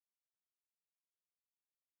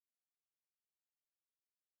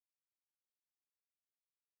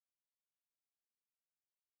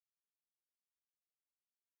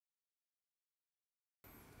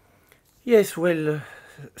Yes, well,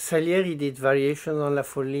 Salieri did variations on La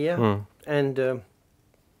Follia, and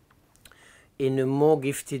in a more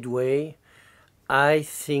gifted way, I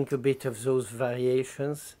think a bit of those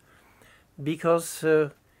variations, because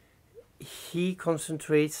he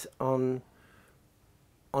concentrates on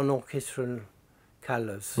orchestral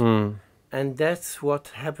colors. And that's what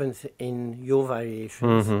happens in your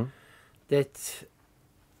variations, that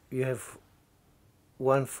you have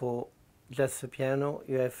one for just the piano,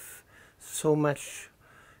 you have so much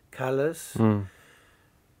colors.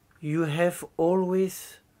 You have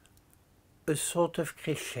always a sort of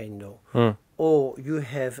crescendo, or you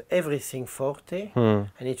have everything forte, and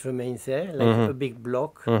it remains there, like a big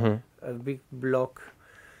block,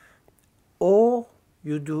 or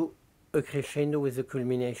you do a crescendo with a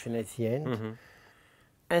culmination at the end,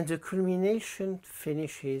 and the culmination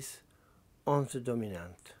finishes on the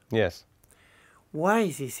dominant. Yes. Why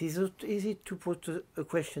is this? Is it to put a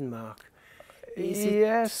question mark?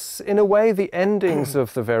 Yes, in a way the endings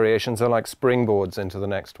of the variations are like springboards into the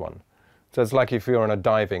next one. So it's like if you're on a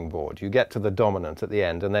diving board, you get to the dominant at the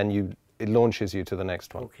end and then it launches you to the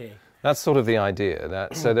next one. Okay. That's sort of the idea.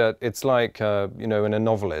 So that it's like, you know, in a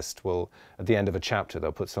novelist will, at the end of a chapter,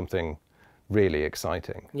 they'll put something really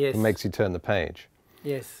exciting. Yes. It makes you turn the page.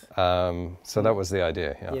 Yes. So that was the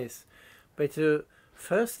idea, yeah. Yes. But the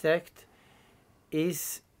first act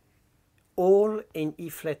is all in E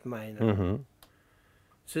flat minor.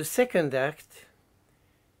 The second act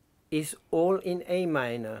is all in A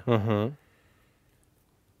minor.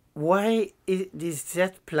 Why is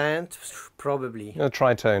that planned? Probably. A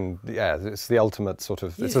tritone, yeah, it's the ultimate sort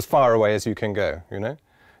of, it's as far away as you can go, you know?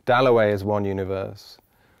 Dalloway is one universe,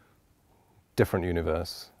 different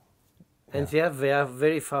universe. And they are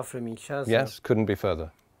very far from each other. Yes, couldn't be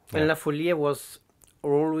further. And La Follia was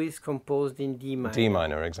always composed in D minor. D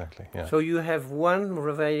minor, exactly, yeah. So you have one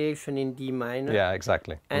variation in D minor. Yeah,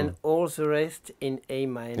 exactly. And all the rest in A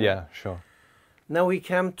minor. Yeah, sure. Now we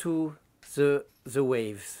come to the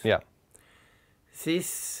waves. Yeah.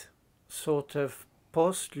 This sort of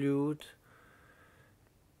postlude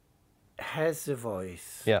has a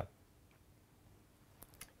voice. Yeah.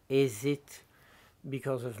 Is it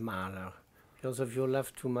because of Mahler? Because of your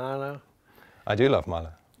love to Mahler? I do love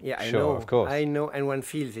Mahler. Yeah, I sure, know. Of course. I know, and one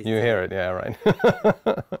feels it. You hear it, yeah, right.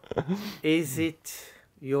 Is it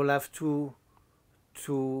your love to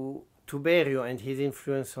Berio and his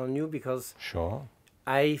influence on you? Because sure.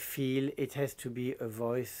 I feel it has to be a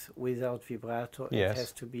voice without vibrato. Yes. It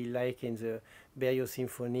has to be like in the Berio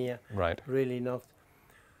Sinfonia. Right. Really not.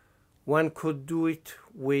 One could do it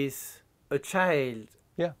with a child.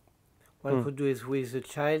 Yeah. One could do it with a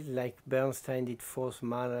child, like Bernstein did force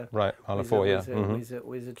Mahler. Right, Mahler 4, yeah.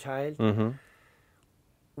 With a child.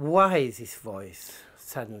 Why this voice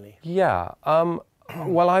suddenly? Yeah.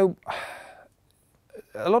 Well,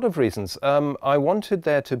 a lot of reasons. I wanted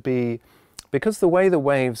there to be, because the way the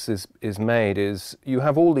waves is made is you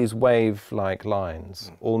have all these wave-like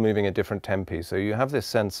lines, all moving at different tempi. So you have this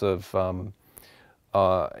sense of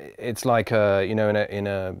it's like you know,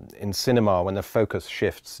 in cinema when the focus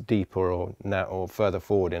shifts deeper or further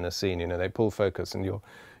forward in a scene. You know, they pull focus and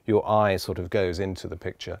your eye sort of goes into the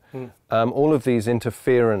picture. All of these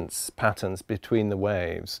interference patterns between the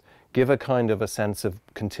waves give a kind of a sense of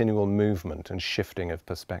continual movement and shifting of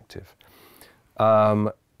perspective,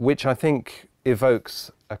 which I think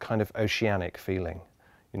evokes a kind of oceanic feeling.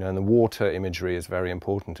 You know, and the water imagery is very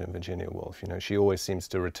important in Virginia Woolf. You know, she always seems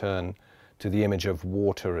to return to the image of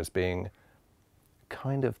water as being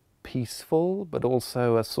kind of peaceful, but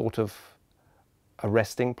also a sort of a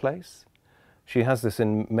resting place. She has this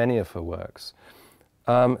in many of her works.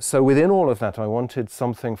 So within all of that, I wanted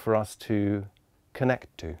something for us to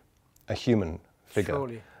connect to, a human figure.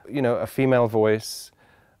 Surely. You know, a female voice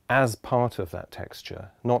as part of that texture,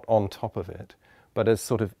 not on top of it, but as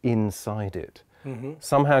sort of inside it.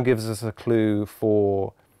 Somehow gives us a clue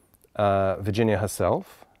for Virginia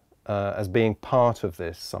herself, as being part of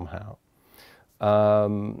this somehow.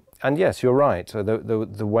 And yes, you're right,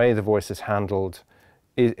 the way the voice is handled,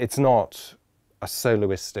 it's not a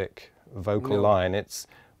soloistic vocal line, it's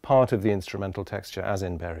part of the instrumental texture, as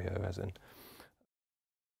in Berio, as in